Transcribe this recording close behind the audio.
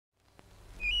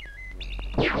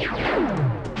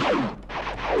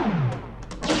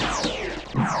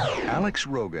Alex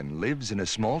Rogan lives in a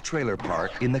small trailer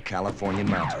park in the Californian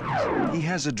mountains. He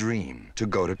has a dream to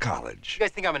go to college. You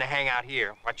guys think I'm gonna hang out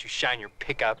here, watch you shine your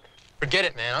pickup? Forget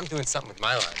it, man. I'm doing something with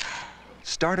my life.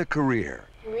 Start a career.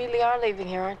 You really are leaving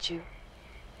here, aren't you?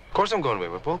 Of course I'm going away.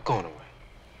 We're both going away.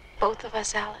 Both of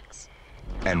us, Alex.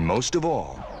 And most of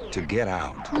all, to get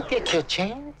out. You get your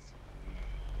chance.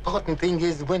 Important thing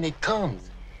is when it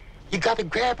comes, you gotta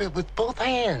grab it with both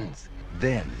hands.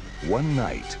 Then, one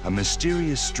night, a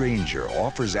mysterious stranger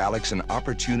offers Alex an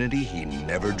opportunity he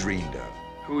never dreamed of.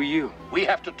 Who are you? We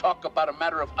have to talk about a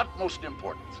matter of utmost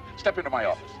importance. Step into my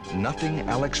office. Nothing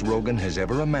Alex Rogan has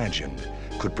ever imagined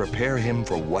could prepare him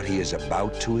for what he is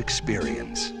about to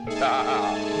experience.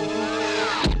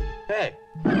 Hey.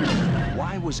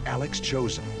 Why was Alex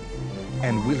chosen?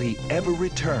 And will he ever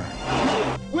return?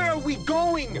 Where are we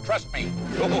going? Trust me.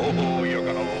 Oh, you're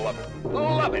gonna love it.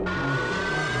 Love it.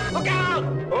 Look out!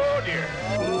 Oh, dear.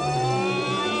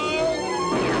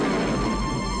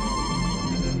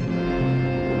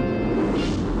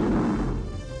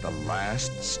 The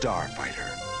last Starfighter.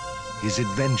 His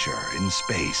adventure in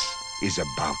space is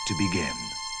about to begin.